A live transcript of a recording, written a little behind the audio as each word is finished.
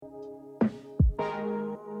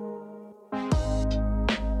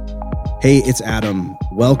Hey, it's Adam.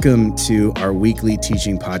 Welcome to our weekly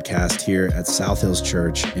teaching podcast here at South Hills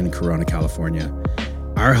Church in Corona, California.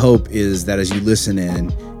 Our hope is that as you listen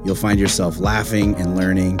in, you'll find yourself laughing and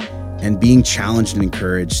learning and being challenged and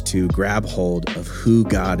encouraged to grab hold of who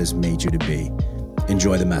God has made you to be.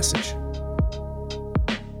 Enjoy the message.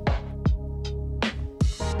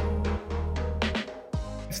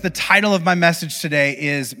 The title of my message today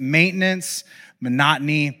is Maintenance,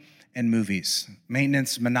 Monotony, and Movies.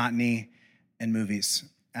 Maintenance, monotony, and movies.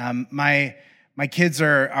 My kids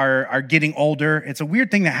are getting older. It's a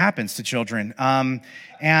weird thing that happens to children.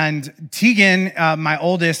 And Tegan, my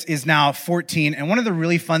oldest, is now 14. And one of the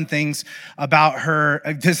really fun things about her,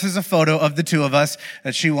 this is a photo of the two of us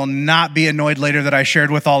that she will not be annoyed later that I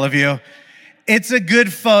shared with all of you. It's a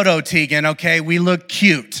good photo, Tegan, okay? We look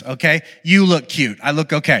cute, okay? You look cute. I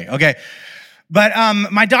look okay, okay? But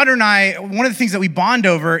my daughter and I, one of the things that we bond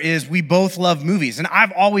over is we both love movies. And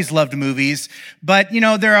I've always loved movies. But, you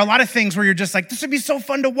know, there are a lot of things where you're just like, this would be so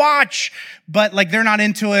fun to watch. But, like, they're not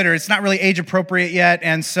into it or it's not really age appropriate yet.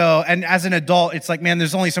 And so, and as an adult, it's like, man,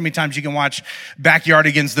 there's only so many times you can watch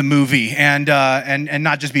Backyardigans the movie and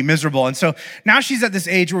not just be miserable. And so now she's at this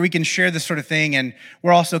age where we can share this sort of thing. And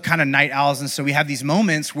we're also kind of night owls. And so we have these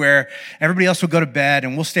moments where everybody else will go to bed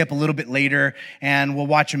and we'll stay up a little bit later and we'll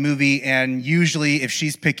watch a movie. And usually, if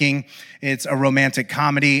she's picking, it's a romantic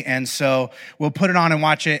comedy. And so we'll put it on and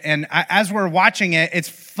watch it. And as we're watching it, it's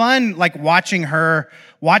fun, like watching her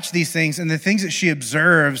watch these things and the things that she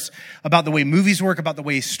observes about the way movies work, about the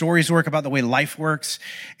way stories work, about the way life works.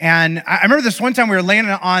 And I remember this one time we were laying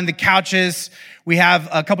on the couches. We have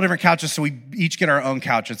a couple different couches, so we each get our own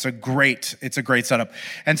couch. It's a great setup.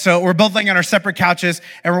 And so we're both laying on our separate couches,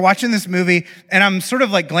 and we're watching this movie, and I'm sort of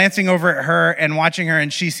like glancing over at her and watching her,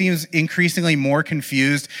 and she seems increasingly more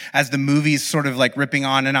confused as the movie's sort of like ripping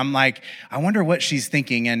on, and I'm like, I wonder what she's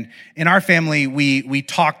thinking. And in our family, we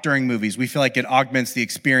talk during movies. We feel like it augments the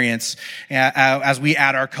experience as we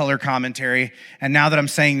add our color commentary. And now that I'm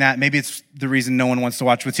saying that, maybe it's the reason no one wants to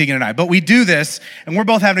watch with Tegan and I, but we do this, and we're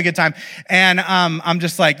both having a good time. And I'm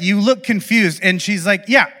just like, you look confused. And she's like,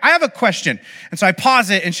 yeah, I have a question. And so I pause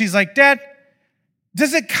it, and she's like, Dad,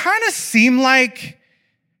 does it kind of seem like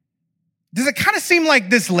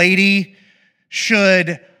this lady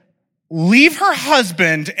should leave her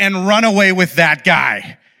husband and run away with that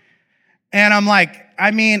guy? And I'm like,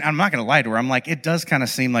 I mean, I'm not going to lie to her. I'm like, it does kind of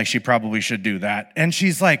seem like she probably should do that. And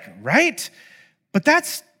she's like, right? But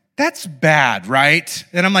that's bad, right?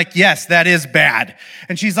 And I'm like, yes, that is bad.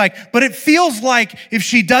 And she's like, but it feels like if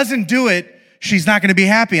she doesn't do it, she's not going to be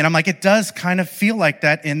happy. And I'm like, it does kind of feel like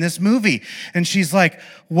that in this movie. And she's like,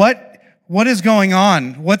 what is going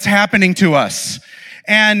on? What's happening to us?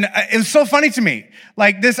 And it was so funny to me,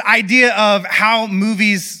 like this idea of how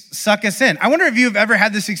movies suck us in. I wonder if you've ever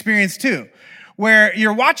had this experience too, where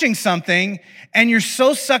you're watching something and you're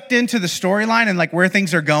so sucked into the storyline and like where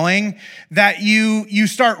things are going that you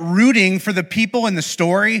start rooting for the people in the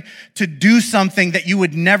story to do something that you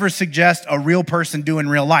would never suggest a real person do in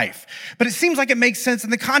real life. But it seems like it makes sense in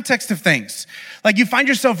the context of things. Like you find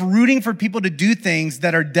yourself rooting for people to do things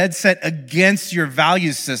that are dead set against your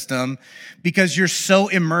value system because you're so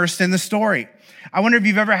immersed in the story. I wonder if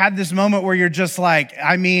you've ever had this moment where you're just like,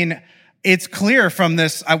 I mean, it's clear from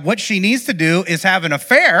this, what she needs to do is have an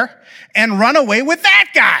affair and run away with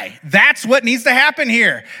that guy. That's what needs to happen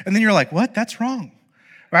here. And then you're like, what? That's wrong,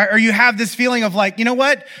 right? Or you have this feeling of like, you know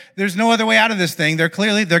what? There's no other way out of this thing. They're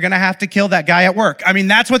going to have to kill that guy at work. I mean,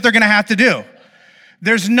 that's what they're going to have to do.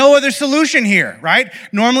 There's no other solution here, right?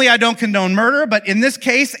 Normally I don't condone murder, but in this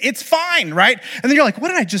case, it's fine, right? And then you're like, what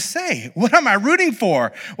did I just say? What am I rooting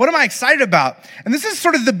for? What am I excited about? And this is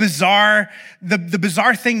sort of the bizarre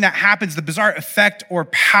thing that happens, the bizarre effect or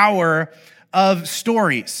power of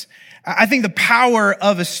stories. I think the power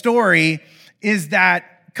of a story is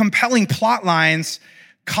that compelling plot lines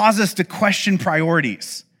cause us to question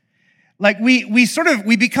priorities. Like we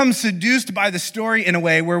become seduced by the story in a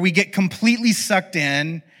way where we get completely sucked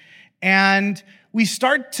in and we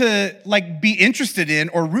start to like be interested in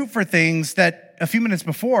or root for things that a few minutes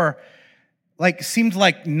before like seemed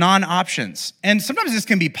like non-options. And sometimes this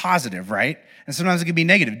can be positive, right? And sometimes it can be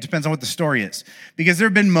negative. It depends on what the story is. Because there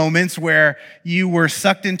have been moments where you were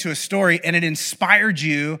sucked into a story and it inspired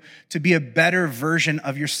you to be a better version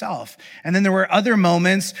of yourself. And then there were other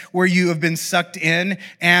moments where you have been sucked in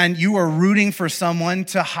and you are rooting for someone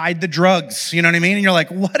to hide the drugs. You know what I mean? And you're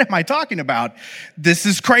like, what am I talking about? This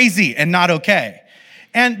is crazy and not okay.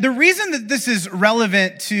 And the reason that this is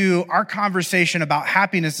relevant to our conversation about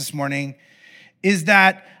happiness this morning is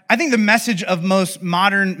that I think the message of most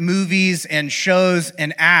modern movies and shows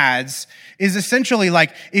and ads is essentially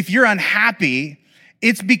like, if you're unhappy,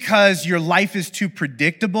 it's because your life is too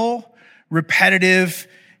predictable, repetitive,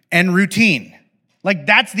 and routine. Like,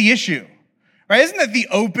 that's the issue, right? Isn't that the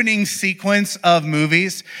opening sequence of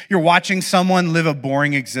movies? You're watching someone live a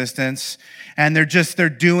boring existence, and they're just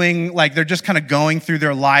kind of going through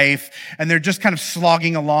their life, and they're just kind of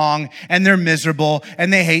slogging along, and they're miserable,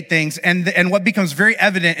 and they hate things. And what becomes very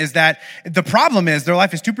evident is that the problem is their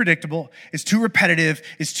life is too predictable, it's too repetitive,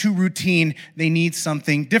 it's too routine. They need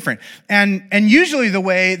something different. And usually the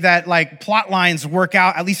way that like plot lines work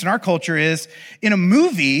out, at least in our culture, is in a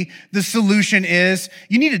movie, the solution is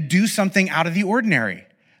you need to do something out of the ordinary.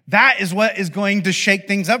 That is what is going to shake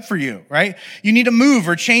things up for you, right? You need to move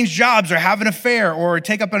or change jobs or have an affair or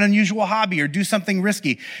take up an unusual hobby or do something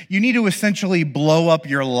risky. You need to essentially blow up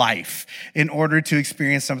your life in order to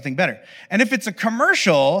experience something better. And if it's a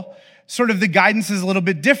commercial, sort of the guidance is a little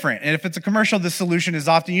bit different. And if it's a commercial, the solution is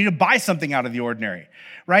often you need to buy something out of the ordinary,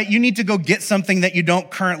 right? You need to go get something that you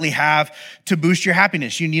don't currently have to boost your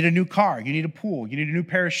happiness. You need a new car. You need a pool. You need a new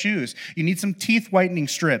pair of shoes. You need some teeth whitening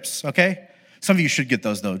strips, okay? Some of you should get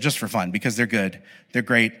those, though, just for fun, because they're good, they're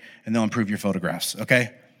great, and they'll improve your photographs,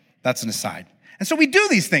 okay? That's an aside. And so we do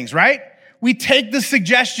these things, right? We take the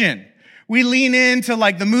suggestion. We lean into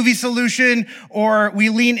like the movie solution, or we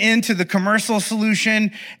lean into the commercial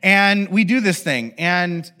solution, and we do this thing.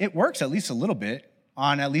 And it works at least a little bit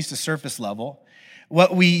on at least a surface level.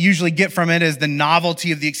 What we usually get from it is the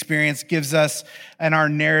novelty of the experience gives us, in our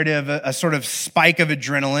narrative, a sort of spike of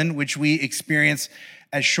adrenaline, which we experience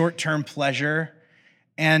as short-term pleasure,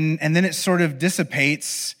 and then it sort of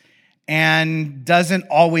dissipates and doesn't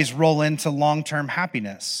always roll into long-term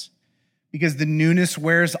happiness because the newness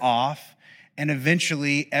wears off and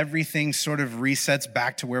eventually everything sort of resets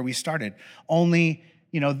back to where we started. Only,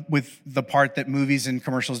 with the part that movies and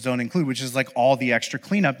commercials don't include, which is like all the extra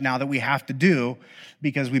cleanup now that we have to do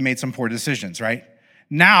because we made some poor decisions, right?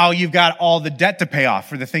 Now you've got all the debt to pay off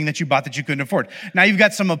for the thing that you bought that you couldn't afford. Now you've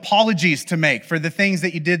got some apologies to make for the things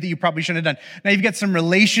that you did that you probably shouldn't have done. Now you've got some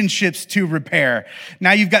relationships to repair.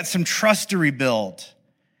 Now you've got some trust to rebuild.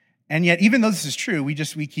 And yet, even though this is true, we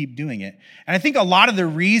keep doing it. And I think a lot of the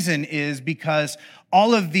reason is because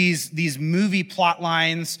all of these movie plot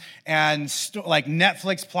lines and like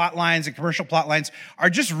Netflix plot lines and commercial plot lines are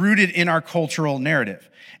just rooted in our cultural narrative.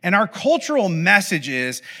 And our cultural message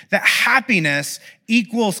is that happiness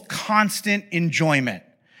equals constant enjoyment.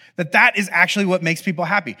 That is actually what makes people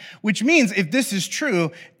happy. Which means if this is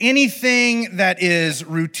true, anything that is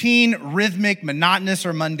routine, rhythmic, monotonous,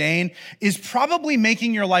 or mundane is probably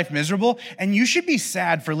making your life miserable, and you should be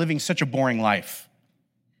sad for living such a boring life.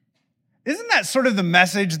 Isn't that sort of the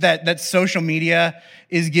message that social media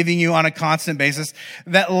is giving you on a constant basis?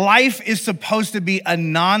 That life is supposed to be a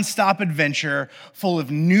nonstop adventure full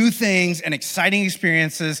of new things and exciting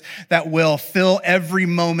experiences that will fill every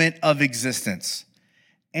moment of existence.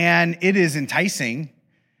 And it is enticing.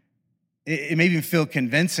 It may even feel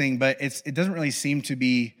convincing, but it doesn't really seem to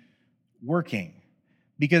be working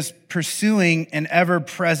because pursuing an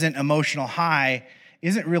ever-present emotional high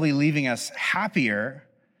isn't really leaving us happier.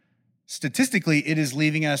 Statistically, it is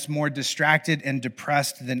leaving us more distracted and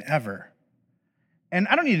depressed than ever. And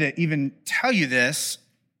I don't need to even tell you this.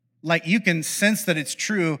 Like, you can sense that it's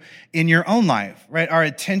true in your own life, right? Our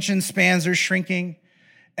attention spans are shrinking.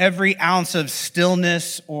 Every ounce of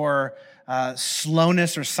stillness or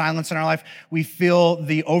slowness or silence in our life, we feel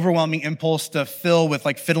the overwhelming impulse to fill with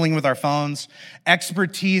like fiddling with our phones.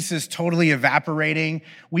 Expertise is totally evaporating.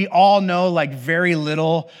 We all know like very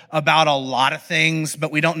little about a lot of things,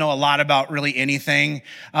 but we don't know a lot about really anything.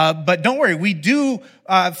 But don't worry, we do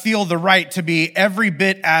feel the right to be every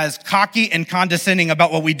bit as cocky and condescending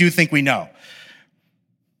about what we do think we know.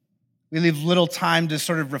 We leave little time to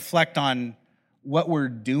sort of reflect on what we're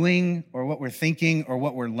doing or what we're thinking or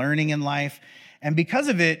what we're learning in life. And because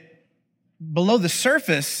of it, below the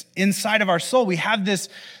surface, inside of our soul, we have this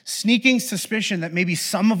sneaking suspicion that maybe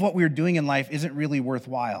some of what we're doing in life isn't really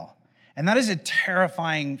worthwhile. And that is a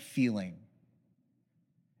terrifying feeling.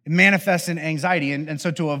 It manifests in anxiety. And so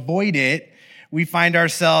to avoid it, we find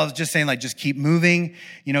ourselves just saying like, just keep moving,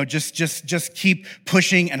 just keep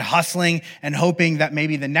pushing and hustling and hoping that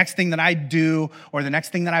maybe the next thing that I do or the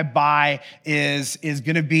next thing that I buy is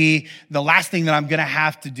going to be the last thing that I'm going to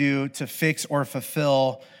have to do to fix or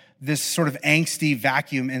fulfill this sort of angsty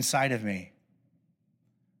vacuum inside of me.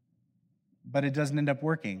 But it doesn't end up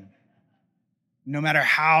working. No matter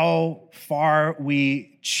how far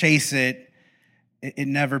we chase it, it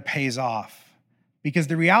never pays off. Because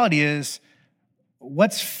the reality is,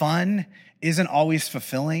 what's fun isn't always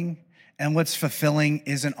fulfilling, and what's fulfilling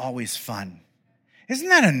isn't always fun. Isn't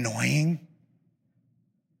that annoying?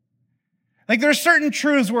 Like there are certain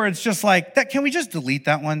truths where it's just like, that, can we just delete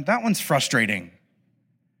that one? That one's frustrating.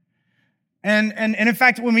 And in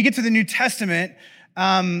fact, when we get to the New Testament,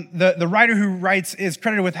 the writer who writes is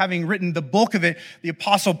credited with having written the bulk of it, the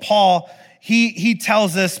Apostle Paul. He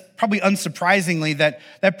tells us, probably unsurprisingly,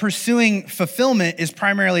 that pursuing fulfillment is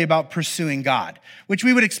primarily about pursuing God, which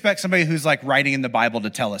we would expect somebody who's like writing in the Bible to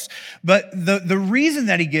tell us. But the reason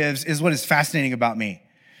that he gives is what is fascinating about me.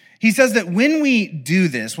 He says that when we do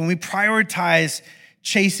this, when we prioritize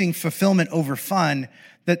chasing fulfillment over fun,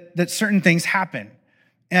 that certain things happen.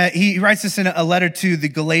 He writes this in a letter to the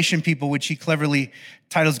Galatian people, which he cleverly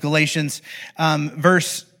titles Galatians.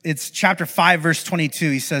 It's chapter 5, verse 22.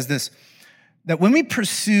 He says this, that when we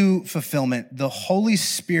pursue fulfillment, the Holy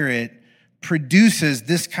Spirit produces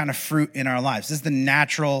this kind of fruit in our lives. This is the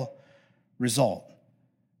natural result.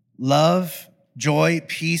 Love, joy,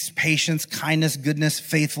 peace, patience, kindness, goodness,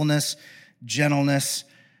 faithfulness, gentleness,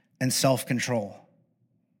 and self-control.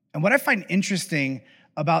 And what I find interesting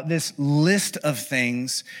about this list of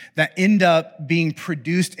things that end up being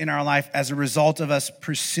produced in our life as a result of us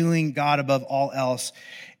pursuing God above all else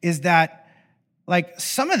is that, like,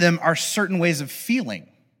 some of them are certain ways of feeling.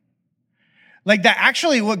 Like that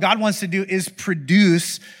actually what God wants to do is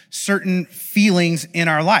produce certain feelings in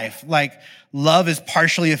our life. Like love is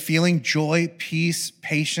partially a feeling, joy, peace,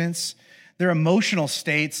 patience. They're emotional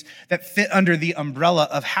states that fit under the umbrella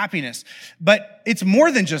of happiness. But it's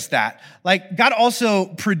more than just that. Like God also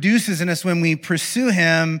produces in us, when we pursue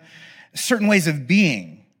him, certain ways of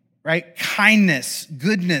being, right? Kindness,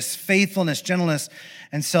 goodness, faithfulness, gentleness,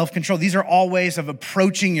 and self-control. These are all ways of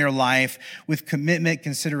approaching your life with commitment,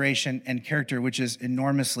 consideration, and character, which is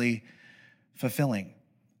enormously fulfilling.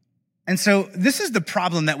 And so this is the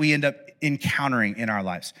problem that we end up encountering in our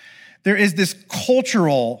lives. There is this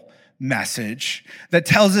cultural message that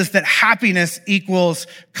tells us that happiness equals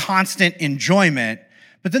constant enjoyment.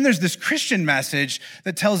 But then there's this Christian message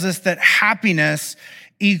that tells us that happiness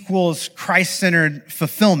equals Christ-centered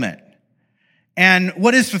fulfillment. And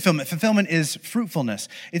what is fulfillment? Fulfillment is fruitfulness.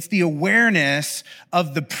 It's the awareness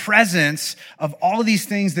of the presence of all of these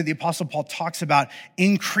things that the Apostle Paul talks about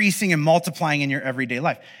increasing and multiplying in your everyday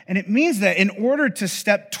life. And it means that in order to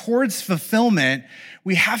step towards fulfillment,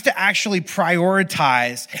 we have to actually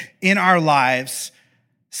prioritize in our lives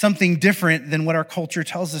something different than what our culture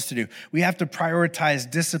tells us to do. We have to prioritize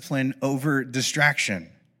discipline over distraction.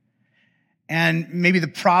 And maybe the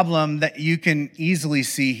problem that you can easily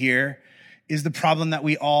see here is the problem that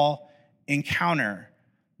we all encounter.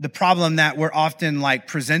 The problem that we're often like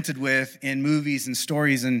presented with in movies and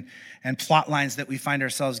stories and plot lines that we find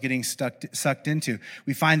ourselves getting sucked into.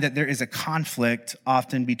 We find that there is a conflict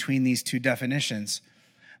often between these two definitions.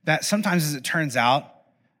 That sometimes, as it turns out,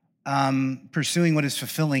 pursuing what is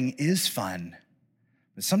fulfilling is fun,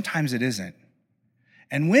 but sometimes it isn't.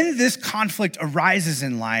 And when this conflict arises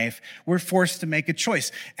in life, we're forced to make a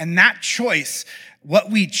choice. And that choice,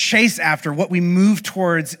 what we chase after, what we move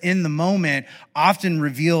towards in the moment, often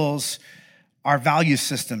reveals our value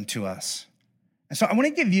system to us. And so I want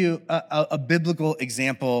to give you a biblical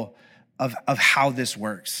example of how this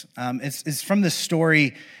works. It's from the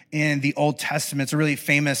story in the Old Testament. It's a really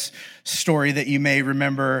famous story that you may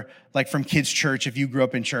remember, like from kids' church, if you grew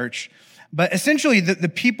up in church. But essentially, the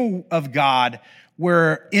people of God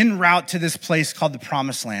were en route to this place called the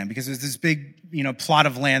Promised Land, because there's this big, plot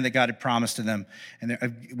of land that God had promised to them.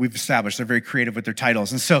 And we've established they're very creative with their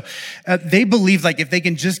titles. And so they believed like if they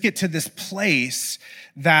can just get to this place,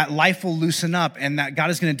 that life will loosen up and that God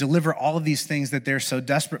is going to deliver all of these things that they're so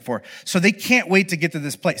desperate for. So they can't wait to get to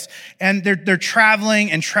this place. And they're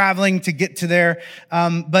traveling and traveling to get to there.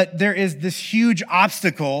 But there is this huge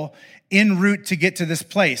obstacle en route to get to this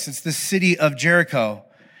place. It's the city of Jericho.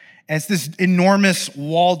 And it's this enormous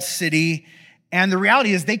walled city. And the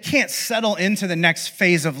reality is they can't settle into the next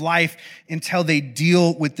phase of life until they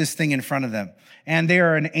deal with this thing in front of them. And they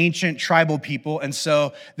are an ancient tribal people. And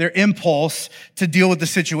so their impulse to deal with the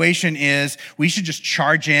situation is we should just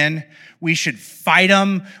charge in. We should fight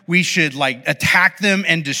them. We should attack them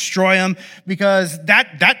and destroy them, because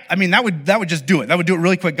that would just do it. That would do it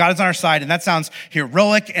really quick. God is on our side. And that sounds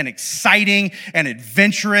heroic and exciting and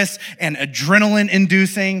adventurous and adrenaline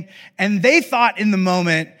inducing. And they thought in the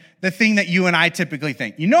moment, the thing that you and I typically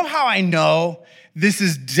think. You know how I know this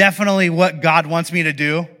is definitely what God wants me to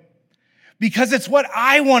do? Because it's what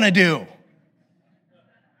I want to do.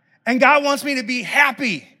 And God wants me to be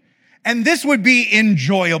happy. And this would be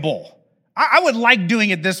enjoyable. I would like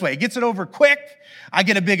doing it this way. It gets it over quick. I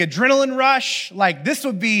get a big adrenaline rush. Like, this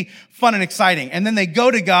would be fun and exciting. And then they go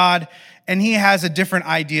to God, and he has a different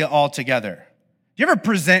idea altogether. Do you ever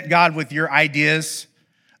present God with your ideas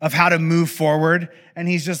of how to move forward? And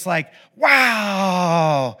he's just like,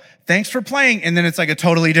 wow, thanks for playing. And then it's like a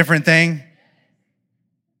totally different thing.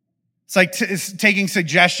 It's like it's taking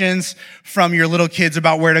suggestions from your little kids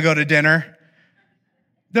about where to go to dinner.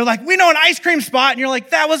 They're like, we know an ice cream spot. And you're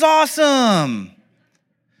like, that was awesome.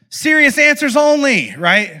 Serious answers only,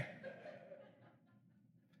 right?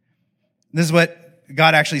 This is what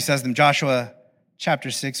God actually says to them. Joshua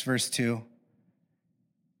chapter 6, verse 2.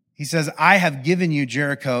 He says, I have given you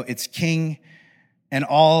Jericho, its king, and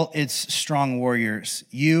all its strong warriors.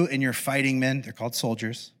 You and your fighting men, they're called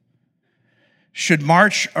soldiers, should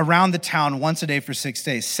march around the town once a day for 6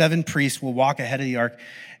 days. 7 priests will walk ahead of the ark,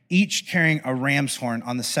 each carrying a ram's horn.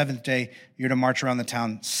 On the 7th day, you're to march around the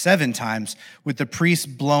town 7 times with the priests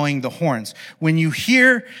blowing the horns. When you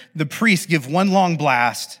hear the priests give one long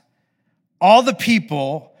blast, all the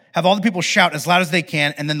people shout as loud as they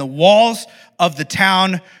can, and then the walls of the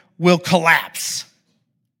town will collapse.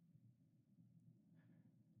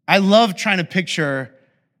 I love trying to picture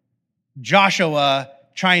Joshua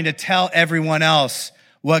trying to tell everyone else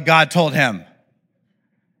what God told him.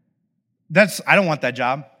 I don't want that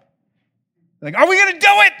job. Like, are we going to do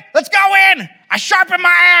it? Let's go in. I sharpened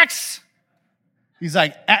my axe. He's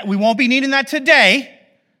like, we won't be needing that today.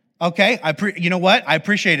 Okay. You know what? I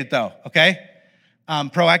appreciate it though. Okay.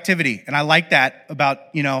 Proactivity. And I like that about,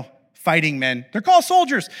 fighting men. They're called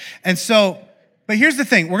soldiers. And so, but here's the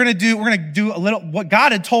thing. We're going to do a little, what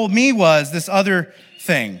God had told me was this other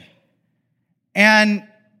thing. And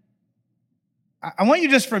I want you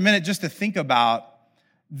just for a minute just to think about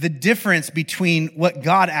the difference between what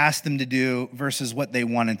God asked them to do versus what they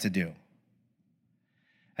wanted to do.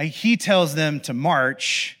 He tells them to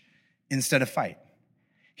march instead of fight.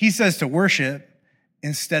 He says to worship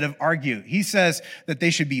instead of argue. He says that they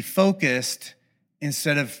should be focused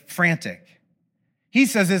instead of frantic. He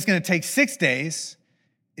says it's going to take 6 days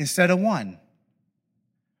instead of 1,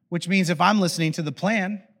 which means if I'm listening to the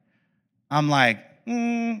plan, I'm like,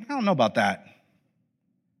 I don't know about that.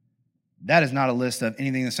 That is not a list of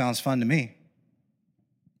anything that sounds fun to me.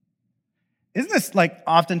 Isn't this like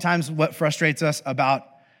oftentimes what frustrates us about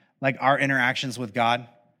like our interactions with God?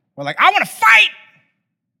 We're like, I want to fight,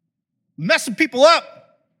 messing people up.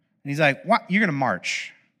 And he's like, what? You're going to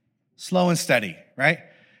march slow and steady, right?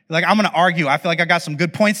 Like, I'm going to argue. I feel like I got some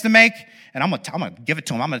good points to make, and I'm going to give it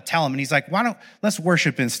to him. I'm going to tell him. And he's like, let's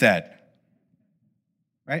worship instead,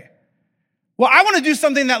 right? Well, I want to do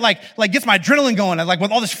something that like gets my adrenaline going, and like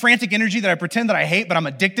with all this frantic energy that I pretend that I hate, but I'm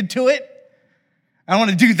addicted to it. I want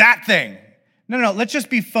to do that thing. No, let's just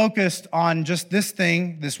be focused on just this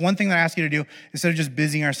thing, this one thing that I ask you to do, instead of just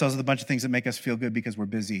busying ourselves with a bunch of things that make us feel good because we're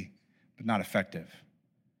busy, but not effective.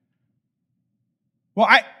 Well,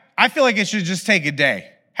 I feel like it should just take a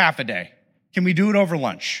day, half a day. Can we do it over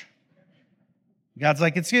lunch? God's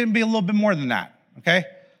like, it's going to be a little bit more than that, okay?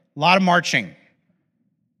 A lot of marching,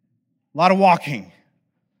 a lot of walking,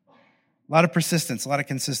 a lot of persistence, a lot of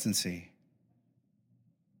consistency,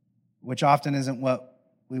 which often isn't what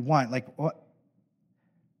we want. Like, what?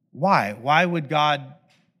 Why? Why would God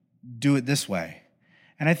do it this way?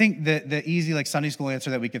 And I think the easy like Sunday school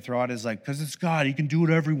answer that we could throw out is like, because it's God, he can do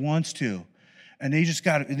whatever he wants to. And they're just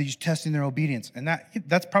testing their obedience. And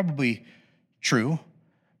that's probably true.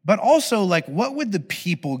 But also, like, what would the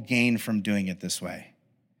people gain from doing it this way?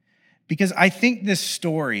 Because I think this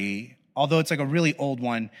story, although it's like a really old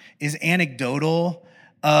one, is anecdotal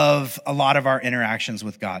of a lot of our interactions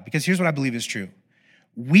with God. Because here's what I believe is true.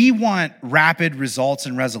 We want rapid results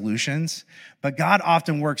and resolutions, but God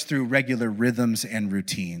often works through regular rhythms and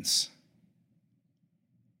routines.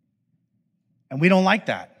 And we don't like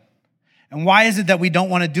that. And why is it that we don't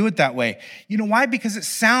want to do it that way? You know why? Because it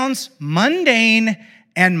sounds mundane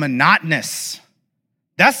and monotonous.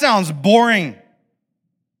 That sounds boring.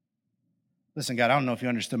 Listen, God, I don't know if you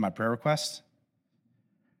understood my prayer request.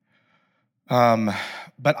 But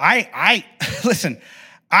listen,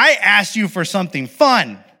 I asked you for something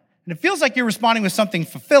fun, and it feels like you're responding with something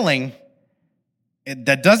fulfilling.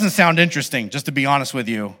 That doesn't sound interesting, just to be honest with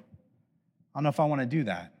you. I don't know if I want to do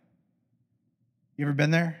that. You ever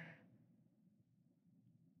been there?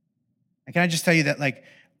 And can I just tell you that, like,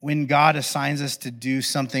 when God assigns us to do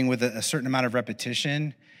something with a certain amount of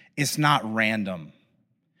repetition, it's not random.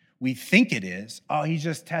 We think it is. Oh, he's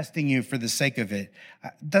just testing you for the sake of it.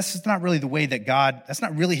 That's not really the way that God, that's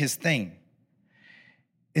not really his thing.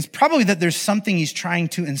 is probably that there's something he's trying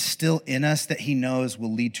to instill in us that he knows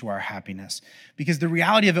will lead to our happiness. Because the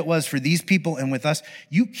reality of it was, for these people and with us,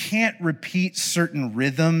 you can't repeat certain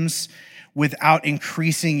rhythms without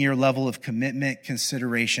increasing your level of commitment,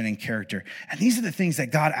 consideration, and character. And these are the things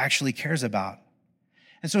that God actually cares about.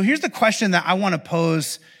 And so here's the question that I want to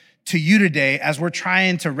pose to you today as we're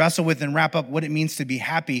trying to wrestle with and wrap up what it means to be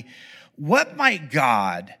happy. What might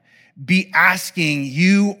God be asking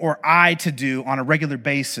you or I to do on a regular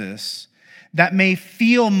basis that may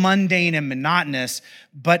feel mundane and monotonous,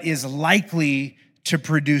 but is likely to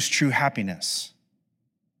produce true happiness?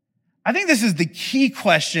 I think this is the key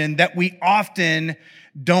question that we often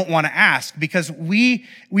don't want to ask, because we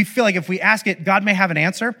feel like if we ask it, God may have an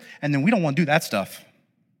answer, and then we don't want to do that stuff.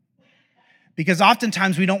 Because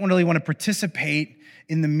oftentimes we don't really want to participate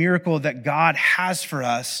in the miracle that God has for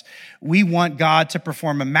us. We want God to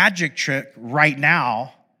perform a magic trick right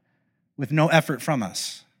now with no effort from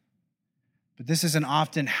us. But this isn't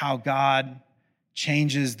often how God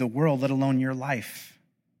changes the world, let alone your life.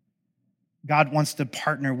 God wants to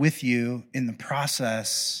partner with you in the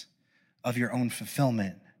process of your own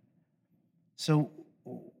fulfillment. So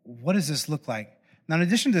what does this look like? Now, in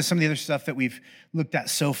addition to some of the other stuff that we've looked at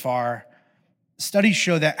so far, studies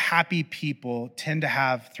show that happy people tend to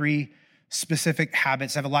have 3 specific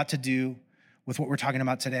habits that have a lot to do with what we're talking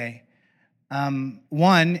about today.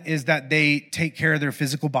 One is that they take care of their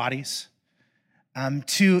physical bodies.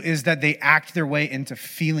 2 is that they act their way into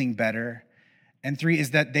feeling better. And 3 is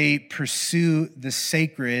that they pursue the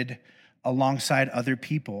sacred alongside other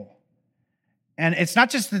people. And it's not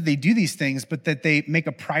just that they do these things, but that they make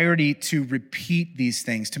a priority to repeat these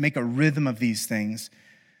things, to make a rhythm of these things,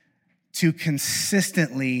 to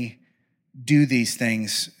consistently do these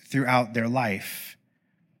things throughout their life.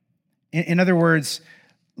 In other words,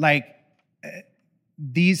 like,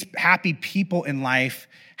 these happy people in life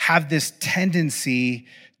have this tendency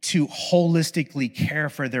to holistically care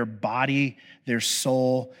for their body, their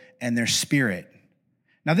soul, and their spirit.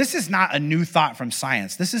 Now, this is not a new thought from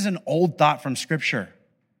science. This is an old thought from Scripture.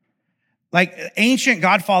 Like, ancient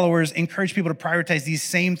God followers encourage people to prioritize these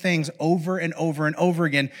same things over and over and over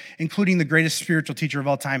again, including the greatest spiritual teacher of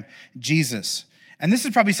all time, Jesus. And this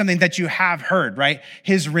is probably something that you have heard, right?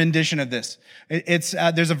 His rendition of this.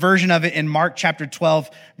 There's a version of it in Mark chapter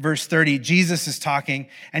 12, verse 30. Jesus is talking,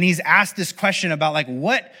 and he's asked this question about, like,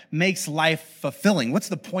 what makes life fulfilling? What's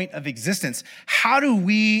the point of existence? How do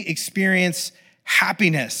we experience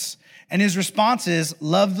happiness? And his response is,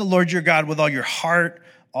 love the Lord your God with all your heart,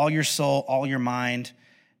 all your soul, all your mind,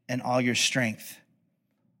 and all your strength.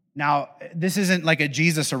 Now, this isn't like a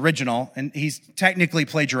Jesus original, and he's technically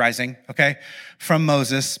plagiarizing, okay, from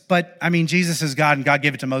Moses. But, I mean, Jesus is God, and God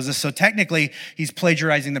gave it to Moses. So technically, he's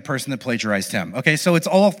plagiarizing the person that plagiarized him, okay? So it's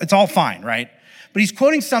all fine, right? But he's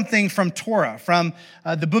quoting something from Torah, from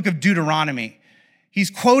the book of Deuteronomy. He's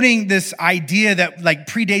quoting this idea that, like,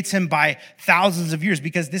 predates him by thousands of years,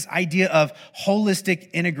 because this idea of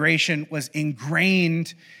holistic integration was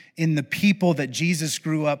ingrained in the people that Jesus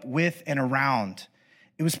grew up with and around.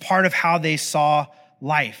 It was part of how they saw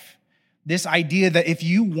life. This idea that if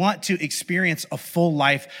you want to experience a full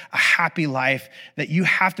life, a happy life, that you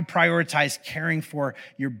have to prioritize caring for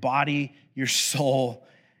your body, your soul,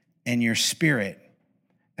 and your spirit.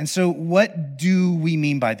 And so what do we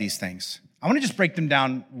mean by these things? I want to just break them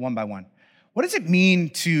down one by one. What does it mean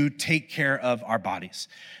to take care of our bodies?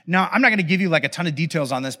 Now, I'm not going to give you like a ton of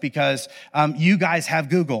details on this, because you guys have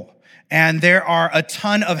Google. And there are a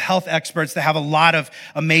ton of health experts that have a lot of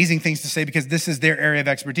amazing things to say, because this is their area of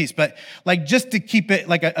expertise. But, like, just to keep it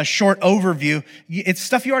like a short overview, it's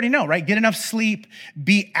stuff you already know, right? Get enough sleep,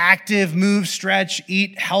 be active, move, stretch,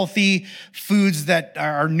 eat healthy foods that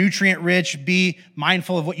are nutrient rich, be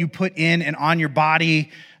mindful of what you put in and on your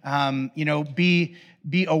body,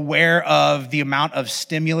 be aware of the amount of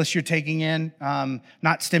stimulus you're taking in.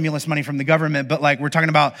 Not stimulus money from the government, but, like, we're talking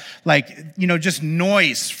about, like, just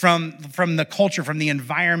noise from the culture, from the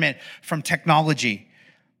environment, from technology.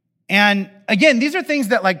 And again, these are things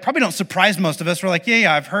that, like, probably don't surprise most of us. We're like,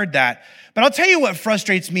 yeah, I've heard that. But I'll tell you what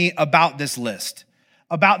frustrates me about this list,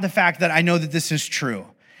 about the fact that I know that this is true,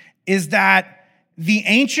 is that the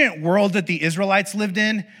ancient world that the Israelites lived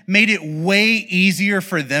in made it way easier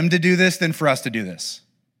for them to do this than for us to do this.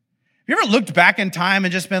 Have you ever looked back in time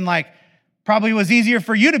and just been like, probably was easier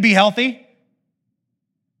for you to be healthy?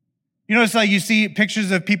 It's like you see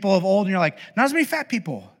pictures of people of old and you're like, not as many fat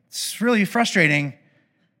people. It's really frustrating.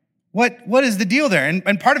 What is the deal there?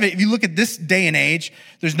 And part of it, if you look at this day and age,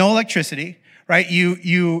 there's no electricity, right?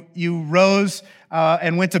 You rose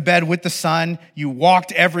and went to bed with the sun. You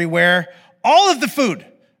walked everywhere. All of the food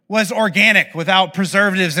was organic without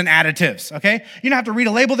preservatives and additives, okay? You didn't have to read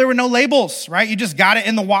a label. There were no labels, right? You just got it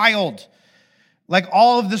in the wild. Like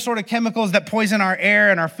all of the sort of chemicals that poison our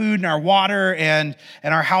air and our food and our water and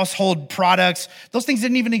our household products, those things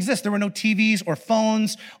didn't even exist. There were no TVs or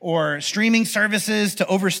phones or streaming services to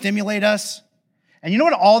overstimulate us. And you know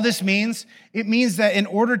what all this means? It means that in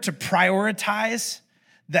order to prioritize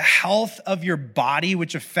the health of your body,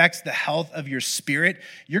 which affects the health of your spirit,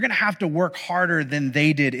 you're gonna have to work harder than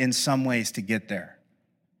they did in some ways to get there.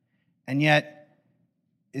 And yet,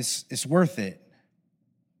 it's worth it.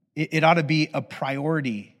 It ought to be a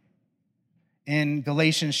priority. In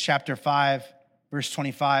Galatians chapter 5, verse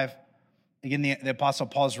 25, again, the Apostle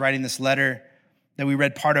Paul is writing this letter that we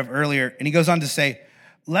read part of earlier, and he goes on to say,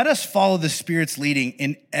 let us follow the Spirit's leading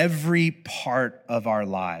in every part of our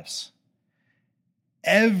lives.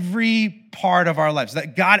 Every part of our lives.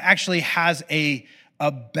 That God actually has a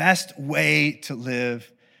best way to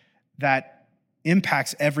live that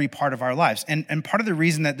impacts every part of our lives. And part of the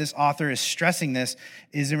reason that this author is stressing this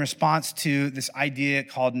is in response to this idea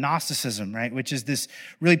called Gnosticism, right? Which is this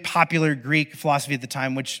really popular Greek philosophy at the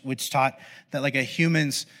time, which taught that like a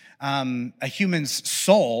human's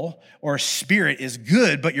soul or spirit is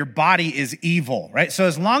good, but your body is evil, right? So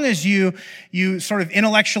as long as you sort of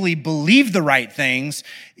intellectually believe the right things,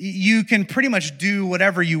 you can pretty much do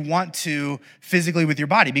whatever you want to physically with your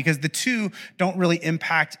body, because the two don't really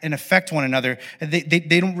impact and affect one another.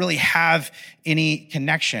 They don't really have any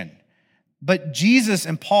connection. But Jesus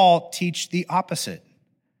and Paul teach the opposite.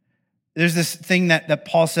 There's this thing that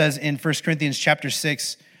Paul says in 1 Corinthians chapter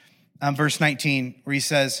 6, verse 19, where he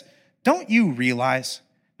says, don't you realize?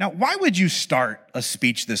 Now, why would you start a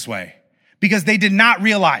speech this way? Because they did not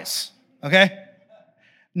realize, okay?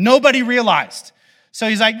 Nobody realized. So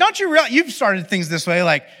he's like, don't you realize? You've started things this way.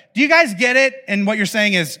 Like, do you guys get it? And what you're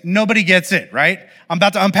saying is nobody gets it, right? I'm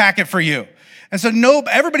about to unpack it for you. And so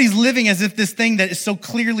everybody's living as if this thing that is so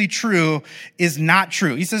clearly true is not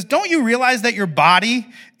true. He says, don't you realize that your body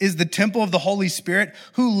is the temple of the Holy Spirit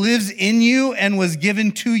who lives in you and was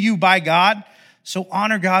given to you by God? So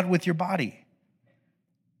honor God with your body.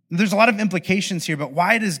 There's a lot of implications here, but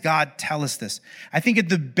why does God tell us this? I think at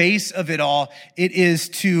the base of it all, it is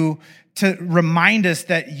to remind us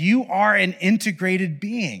that you are an integrated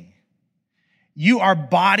being. You are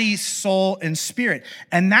body, soul, and spirit.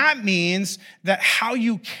 And that means that how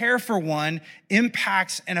you care for one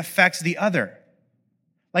impacts and affects the other.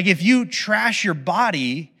 Like if you trash your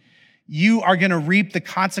body, you are going to reap the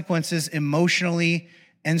consequences emotionally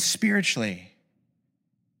and spiritually.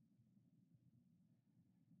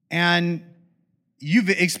 And you've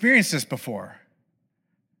experienced this before.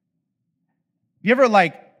 You ever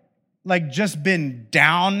like just been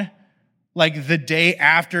down like the day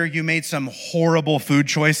after you made some horrible food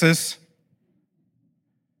choices?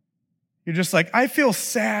 You're just like, I feel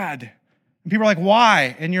sad. And people are like,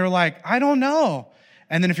 why? And you're like, I don't know.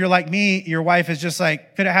 And then if you're like me, your wife is just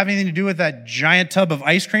like, could it have anything to do with that giant tub of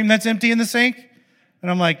ice cream that's empty in the sink?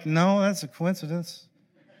 And I'm like, no, that's a coincidence.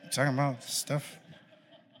 I'm talking about stuff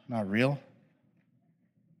not real.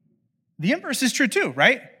 The inverse is true too,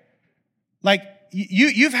 right? Like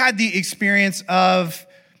you've had the experience of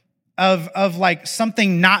like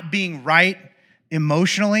something not being right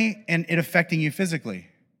emotionally and it affecting you physically.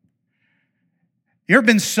 You ever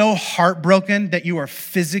been so heartbroken that you are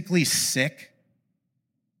physically sick?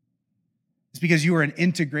 It's because you are an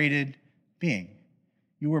integrated being.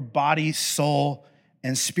 You are body, soul,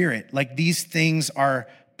 and spirit. Like these things are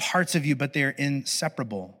parts of you, but they're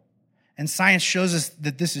inseparable. And science shows us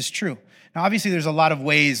that this is true. Now, obviously, there's a lot of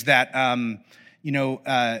ways that,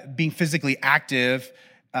 being physically active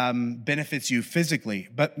benefits you physically.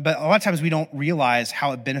 But a lot of times we don't realize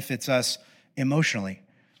how it benefits us emotionally.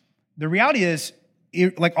 The reality is,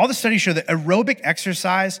 like all the studies show that aerobic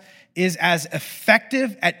exercise is as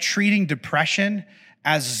effective at treating depression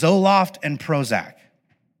as Zoloft and Prozac.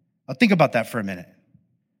 I'll think about that for a minute.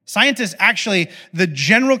 Scientists actually, the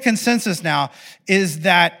general consensus now is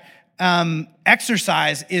that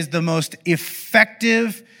exercise is the most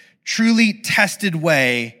effective, truly tested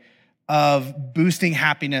way of boosting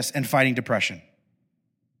happiness and fighting depression.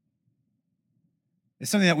 It's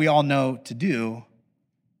something that we all know to do.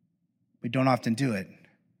 We don't often do it.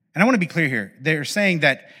 And I want to be clear here. They're saying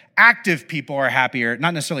that active people are happier,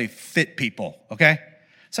 not necessarily fit people, okay?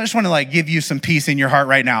 So I just want to give you some peace in your heart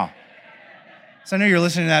right now. So I know you're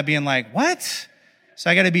listening to that being like, what? So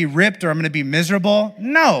I got to be ripped or I'm going to be miserable?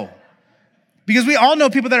 No. Because we all know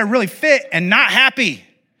people that are really fit and not happy.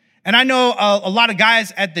 And I know a lot of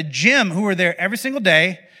guys at the gym who are there every single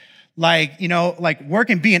day,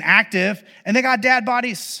 working, being active, and they got dad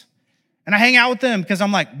bodies. And I hang out with them because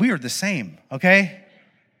I'm like, we are the same, okay?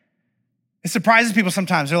 It surprises people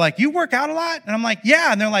sometimes. They're like, you work out a lot? And I'm like,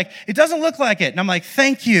 yeah. And they're like, it doesn't look like it. And I'm like,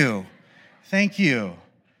 thank you. Thank you.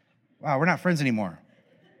 Wow, we're not friends anymore.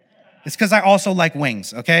 It's because I also like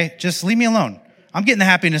wings, okay? Just leave me alone. I'm getting the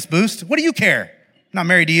happiness boost. What do you care? I'm not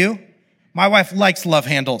married to you. My wife likes love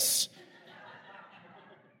handles.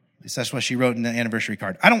 At least that's what she wrote in the anniversary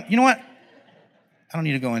card. You know what? I don't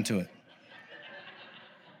need to go into it.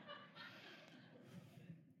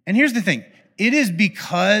 And here's the thing. It is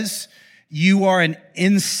because you are an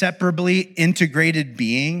inseparably integrated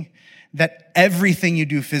being that everything you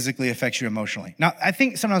do physically affects you emotionally. Now, I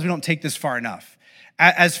think sometimes we don't take this far enough,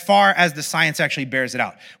 as far as the science actually bears it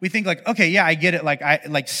out. We think like, okay, yeah, I get it.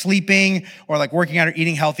 Like sleeping or like working out or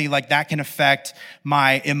eating healthy, like that can affect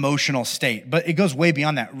my emotional state. But it goes way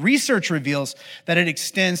beyond that. Research reveals that it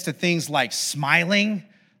extends to things like smiling,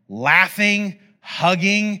 laughing,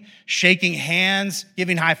 hugging, shaking hands,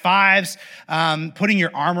 giving high fives, putting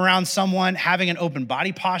your arm around someone, having an open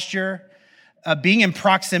body posture, being in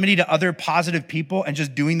proximity to other positive people and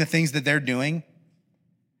just doing the things that they're doing.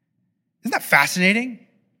 Isn't that fascinating?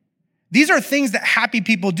 These are things that happy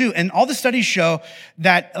people do. And all the studies show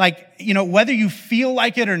that, whether you feel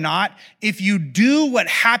like it or not, if you do what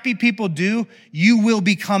happy people do, you will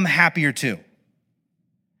become happier too.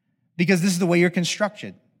 Because this is the way you're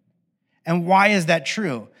constructed. And why is that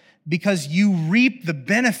true? Because you reap the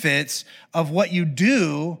benefits of what you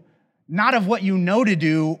do, not of what you know to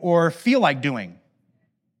do or feel like doing.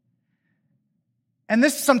 And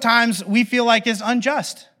this sometimes we feel like is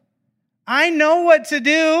unjust. I know what to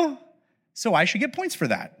do, so I should get points for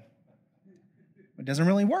that. It doesn't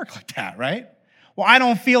really work like that, right? Well, I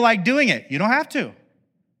don't feel like doing it. You don't have to.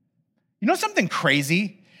 You know something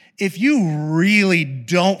crazy? If you really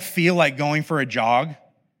don't feel like going for a jog,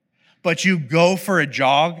 but you go for a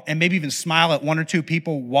jog and maybe even smile at one or two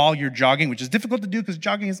people while you're jogging, which is difficult to do because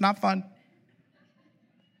jogging is not fun.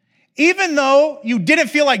 Even though you didn't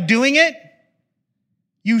feel like doing it,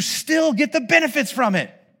 you still get the benefits from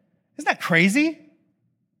it. Isn't that crazy?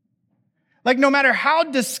 Like no matter how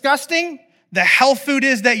disgusting the health food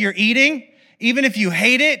is that you're eating, even if you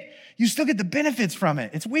hate it, you still get the benefits from it.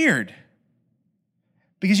 It's weird.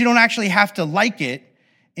 Because you don't actually have to like it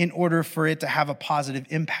in order for it to have a positive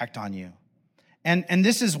impact on you. And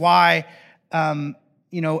this is why,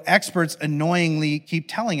 experts annoyingly keep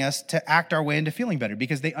telling us to act our way into feeling better,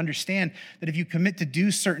 because they understand that if you commit to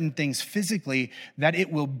do certain things physically, that it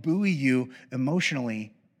will buoy you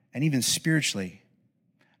emotionally and even spiritually.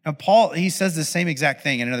 Now, Paul, he says the same exact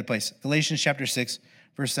thing in another place. Galatians chapter 6,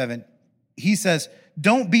 verse 7. He says,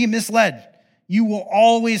 don't be misled. You will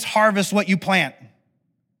always harvest what you plant.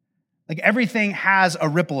 Like everything has a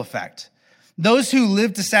ripple effect. Those who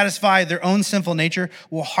live to satisfy their own sinful nature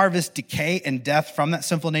will harvest decay and death from that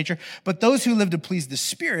sinful nature. But those who live to please the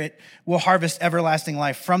Spirit will harvest everlasting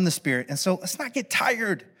life from the Spirit. And so let's not get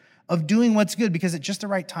tired of doing what's good, because at just the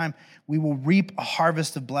right time, we will reap a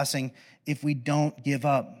harvest of blessing if we don't give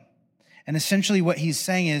up. And essentially what he's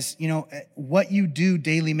saying is, what you do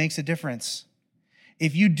daily makes a difference.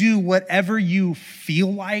 If you do whatever you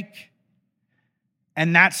feel like,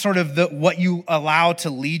 and that's sort of what you allow to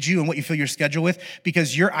lead you and what you fill your schedule with,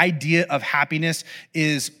 because your idea of happiness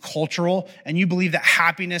is cultural, and you believe that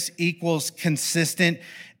happiness equals consistent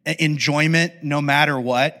enjoyment no matter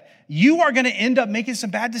what, you are going to end up making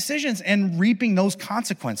some bad decisions and reaping those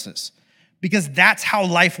consequences, because that's how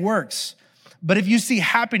life works. But if you see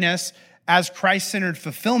happiness as Christ-centered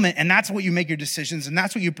fulfillment, and that's what you make your decisions, and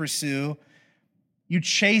that's what you pursue, you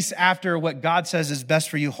chase after what God says is best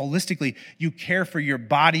for you holistically, you care for your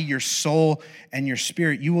body, your soul, and your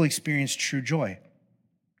spirit, you will experience true joy.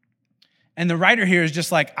 And the writer here is just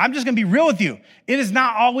like, I'm just going to be real with you. It is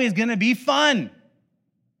not always going to be fun.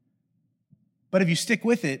 But if you stick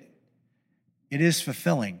with it, it is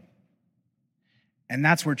fulfilling. And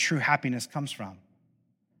that's where true happiness comes from.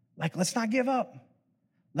 Like, let's not give up.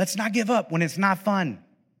 Let's not give up when it's not fun.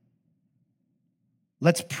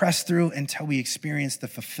 Let's press through until we experience the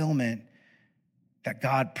fulfillment that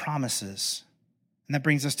God promises. And that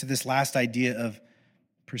brings us to this last idea of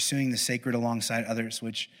pursuing the sacred alongside others,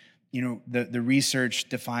 which, the research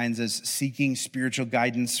defines as seeking spiritual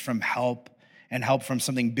guidance from help from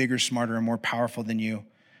something bigger, smarter, and more powerful than you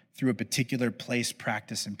through a particular place,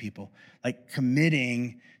 practice, and people. Like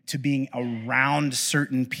committing to being around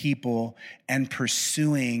certain people and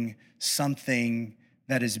pursuing something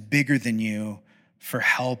that is bigger than you for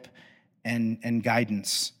help and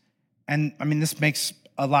guidance. And this makes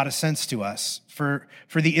a lot of sense to us. For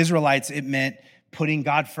the Israelites, it meant putting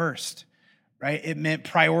God first, right? It meant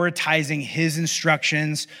prioritizing his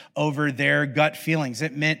instructions over their gut feelings.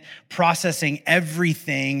 It meant processing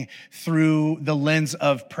everything through the lens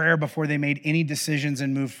of prayer before they made any decisions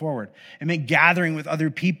and moved forward. It meant gathering with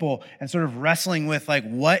other people and sort of wrestling with like,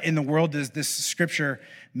 what in the world does this scripture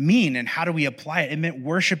mean and how do we apply it? It meant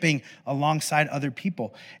worshiping alongside other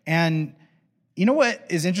people. And you know what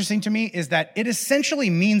is interesting to me is that it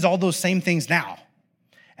essentially means all those same things now.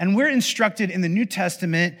 And we're instructed in the New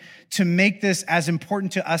Testament to make this as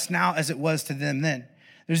important to us now as it was to them then.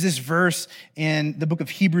 There's this verse in the book of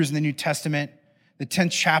Hebrews in the New Testament, the 10th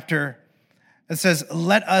chapter, that says,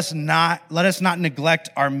 let us not neglect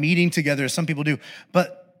our meeting together, as some people do,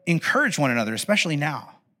 but encourage one another, especially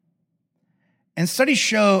now. And studies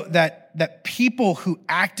show that people who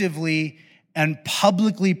actively and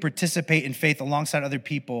publicly participate in faith alongside other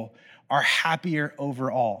people are happier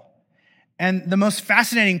overall. And the most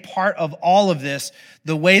fascinating part of all of this,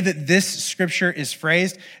 the way that this scripture is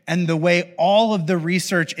phrased and the way all of the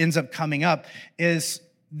research ends up coming up, is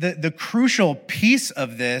the crucial piece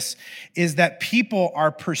of this is that people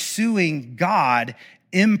are pursuing God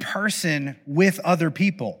in person with other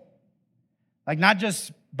people. Like not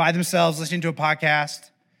just by themselves listening to a podcast,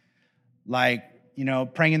 like,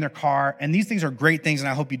 praying in their car. And these things are great things, and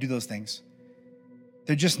I hope you do those things.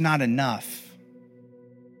 They're just not enough.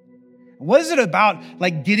 What is it about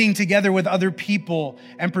like getting together with other people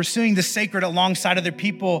and pursuing the sacred alongside other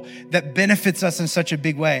people that benefits us in such a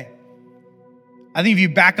big way? I think if you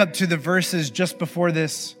back up to the verses just before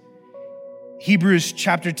this, Hebrews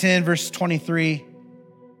chapter 10, verse 23,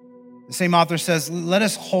 the same author says, let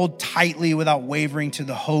us hold tightly without wavering to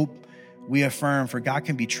the hope we affirm, for God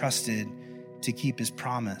can be trusted to keep his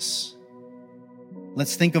promise.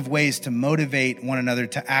 Let's think of ways to motivate one another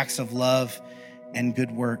to acts of love and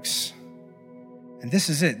good works. And this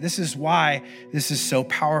is it. This is why this is so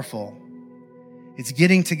powerful. It's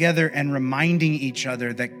getting together and reminding each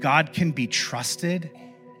other that God can be trusted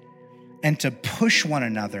and to push one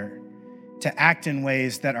another to act in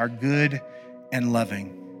ways that are good and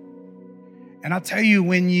loving. And I'll tell you,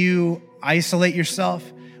 when you isolate yourself,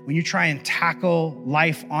 when you try and tackle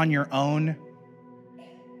life on your own,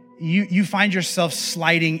 you find yourself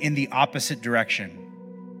sliding in the opposite direction.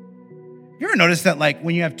 You ever notice that like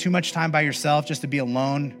when you have too much time by yourself just to be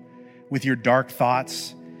alone with your dark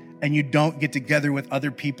thoughts and you don't get together with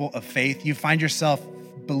other people of faith, you find yourself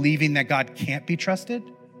believing that God can't be trusted?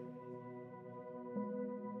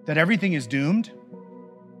 That everything is doomed?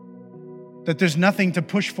 That there's nothing to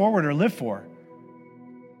push forward or live for?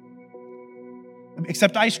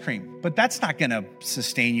 Except ice cream. But that's not gonna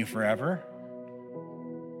sustain you forever.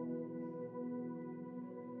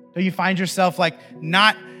 Do you find yourself like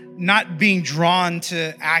not being drawn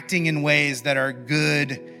to acting in ways that are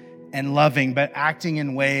good and loving, but acting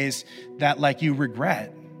in ways that like you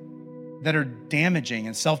regret, that are damaging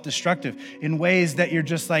and self-destructive, in ways that you're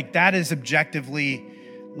just like, that is objectively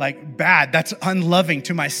like bad. That's unloving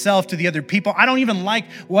to myself, to the other people. I don't even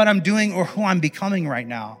like what I'm doing or who I'm becoming right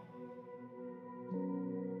now.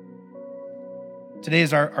 Today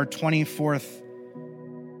is our 24th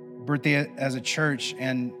birthday as a church,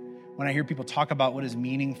 and when I hear people talk about what is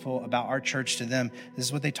meaningful about our church to them, this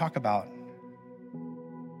is what they talk about.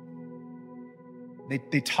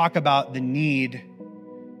 They talk about the need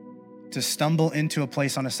to stumble into a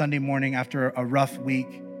place on a Sunday morning after a rough week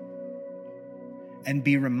and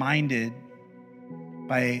be reminded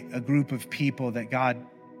by a group of people that God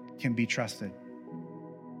can be trusted.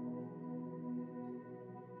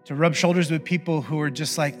 To rub shoulders with people who are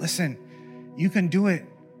just like, listen, you can do it.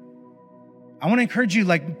 I want to encourage you,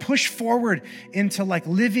 like, push forward into like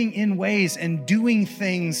living in ways and doing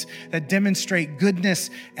things that demonstrate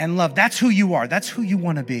goodness and love. That's who you are. That's who you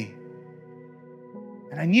want to be.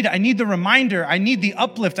 And I need the reminder. I need the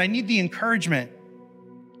uplift. I need the encouragement.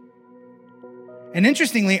 And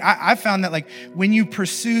interestingly, I found that like when you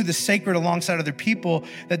pursue the sacred alongside other people,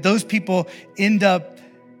 that those people end up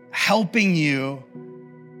helping you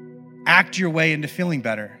act your way into feeling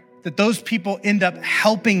better. That those people end up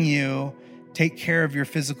helping you take care of your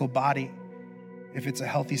physical body if it's a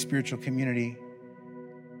healthy spiritual community.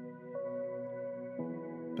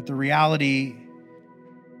 But the reality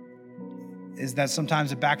is that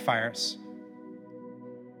sometimes it backfires.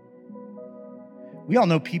 We all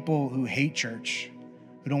know people who hate church,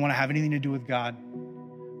 who don't want to have anything to do with God,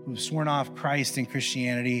 who've sworn off Christ and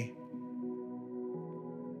Christianity.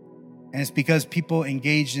 And it's because people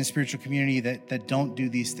engaged in spiritual community that don't do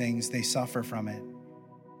these things, they suffer from it.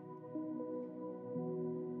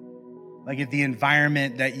 Like if the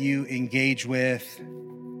environment that you engage with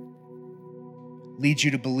leads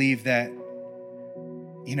you to believe that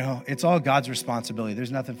it's all God's responsibility.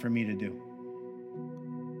 There's nothing for me to do.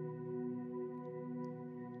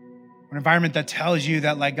 An environment that tells you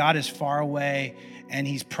that like God is far away and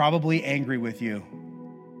he's probably angry with you.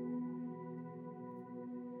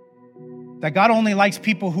 That God only likes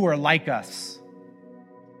people who are like us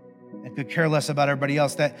and could care less about everybody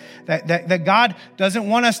else. That God doesn't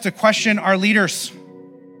want us to question our leaders.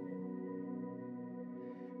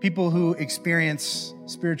 People who experience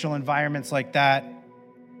spiritual environments like that,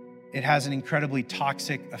 it has an incredibly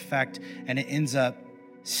toxic effect, and it ends up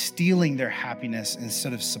stealing their happiness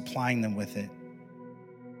instead of supplying them with it.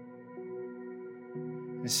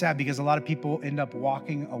 It's sad because a lot of people end up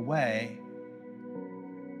walking away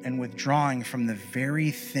and withdrawing from the very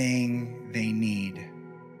thing they need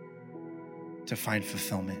to find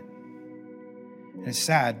fulfillment. And it's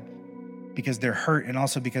sad because they're hurt and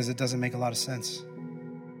also because it doesn't make a lot of sense.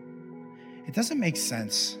 It doesn't make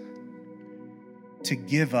sense to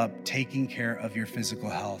give up taking care of your physical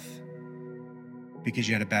health because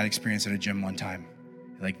you had a bad experience at a gym one time.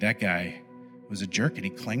 Like, that guy was a jerk and he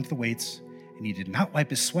clanged the weights and he did not wipe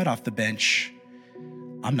his sweat off the bench.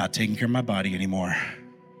 I'm not taking care of my body anymore.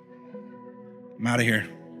 I'm out of here.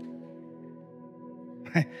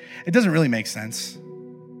 It doesn't really make sense.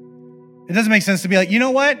 It doesn't make sense to be like, you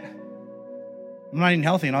know what? I'm not eating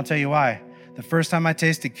healthy, and I'll tell you why. The first time I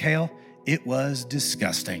tasted kale, it was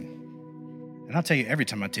disgusting. And I'll tell you, every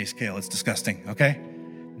time I taste kale, it's disgusting, okay?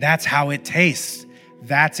 That's how it tastes.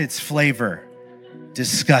 That's its flavor.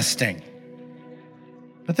 Disgusting.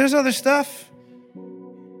 But there's other stuff.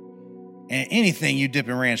 And anything you dip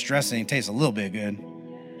in ranch dressing tastes a little bit good.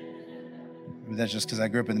 Maybe that's just because I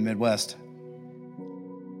grew up in the Midwest.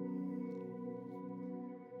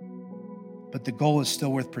 But the goal is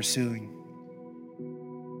still worth pursuing.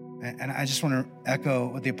 And I just want to echo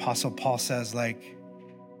what the Apostle Paul says, like,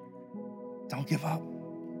 don't give up.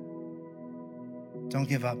 Don't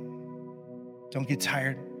give up. Don't get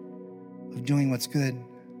tired of doing what's good.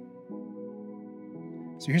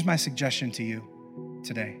 So here's my suggestion to you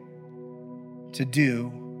today. To do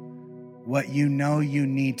what you know you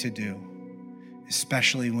need to do,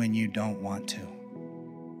 especially when you don't want to.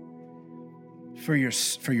 For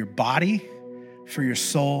your body, for your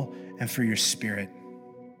soul, and for your spirit.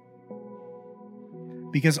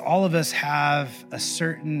 Because all of us have a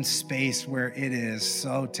certain space where it is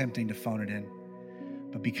so tempting to phone it in.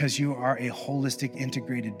 But because you are a holistic,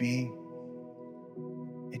 integrated being,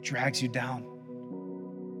 it drags you down.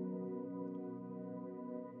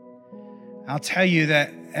 I'll tell you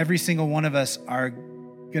that every single one of us are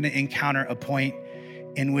going to encounter a point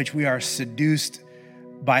in which we are seduced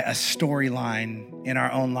by a storyline in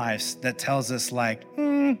our own lives that tells us like,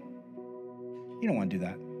 you don't want to do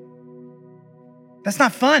that. That's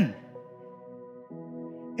not fun.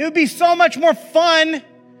 It would be so much more fun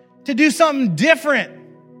to do something different.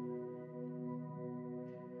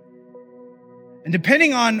 And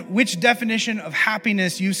depending on which definition of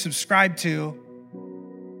happiness you subscribe to,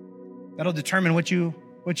 that'll determine what you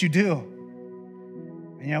do.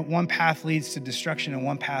 And one path leads to destruction and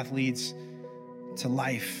one path leads to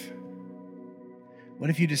life. What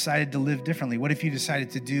if you decided to live differently? What if you decided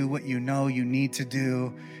to do what you know you need to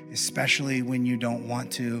do, especially when you don't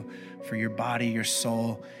want to, for your body, your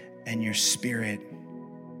soul, and your spirit?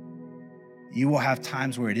 You will have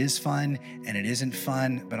times where it is fun and it isn't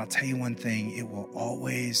fun, but I'll tell you one thing, it will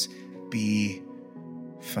always be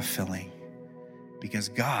fulfilling because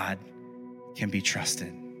God can be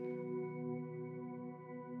trusted.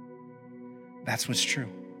 That's what's true.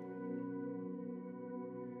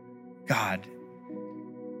 God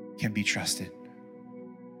can be trusted.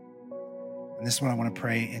 And this is what I want to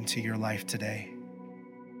pray into your life today.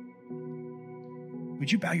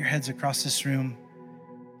 Would you bow your heads across this room?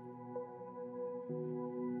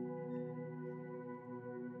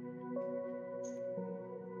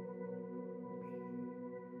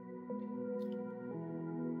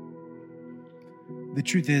 The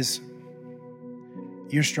truth is,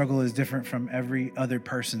 your struggle is different from every other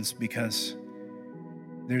person's because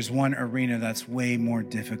there's one arena that's way more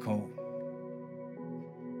difficult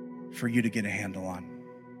for you to get a handle on.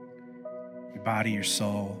 Your body, your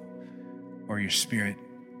soul, or your spirit.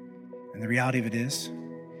 And the reality of it is,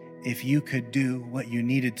 if you could do what you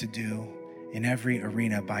needed to do in every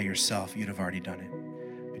arena by yourself, you'd have already done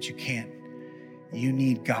it. But you can't. You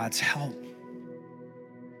need God's help.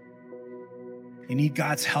 You need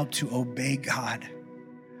God's help to obey God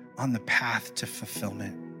on the path to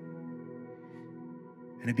fulfillment.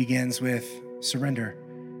 And it begins with surrender.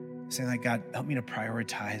 Saying like, God, help me to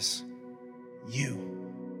prioritize you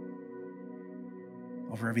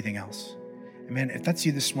over everything else. And Man, if that's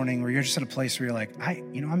you this morning, where you're just at a place where you're like,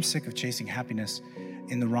 I'm sick of chasing happiness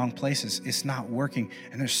in the wrong places. It's not working,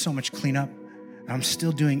 and there's so much cleanup I'm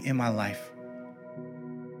still doing in my life,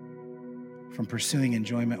 from pursuing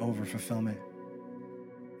enjoyment over fulfillment.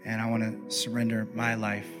 And I want to surrender my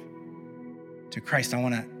life to Christ. I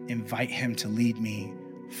want to invite him to lead me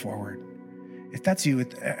forward. If that's you,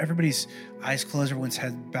 with everybody's eyes closed, everyone's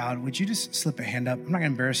head bowed, would you just slip a hand up? I'm not going to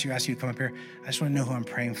embarrass you, ask you to come up here. I just want to know who I'm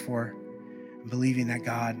praying for, believing that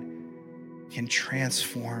God can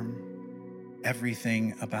transform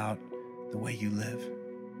everything about the way you live.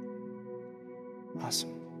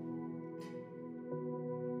 Awesome.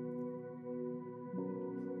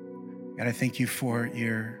 God, I thank you for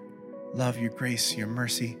your love, your grace, your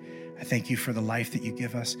mercy. I thank you for the life that you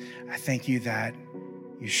give us. I thank you that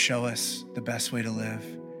you show us the best way to live.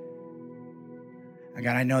 And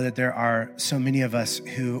God, I know that there are so many of us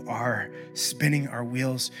who are spinning our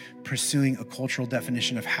wheels, pursuing a cultural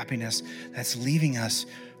definition of happiness that's leaving us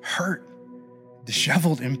hurt,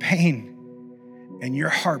 disheveled, in pain. And your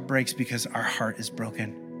heart breaks because our heart is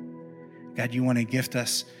broken. God, you want to gift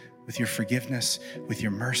us with your forgiveness, with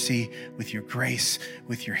your mercy, with your grace,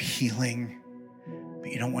 with your healing.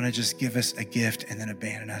 But you don't want to just give us a gift and then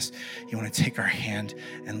abandon us. You want to take our hand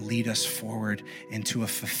and lead us forward into a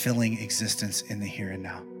fulfilling existence in the here and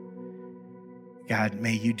now. God,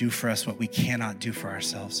 may you do for us what we cannot do for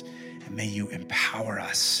ourselves. And may you empower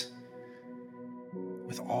us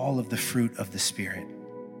with all of the fruit of the Spirit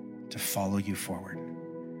to follow you forward.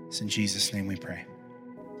 It's in Jesus' name we pray.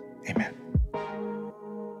 Amen.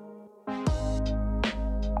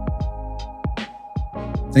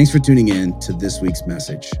 Thanks for tuning in to this week's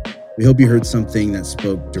message. We hope you heard something that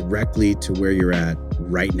spoke directly to where you're at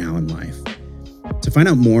right now in life. To find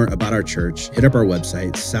out more about our church, hit up our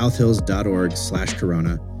website,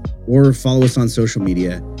 southhills.org/corona, or follow us on social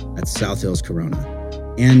media at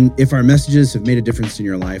southhillscorona. And if our messages have made a difference in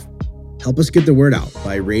your life, help us get the word out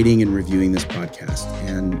by rating and reviewing this podcast.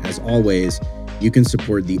 And as always, you can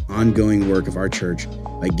support the ongoing work of our church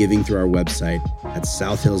by giving through our website at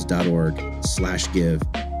southhills.org/give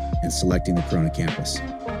and selecting the Corona campus.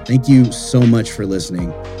 Thank you so much for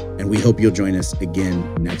listening, and we hope you'll join us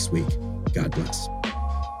again next week. God bless.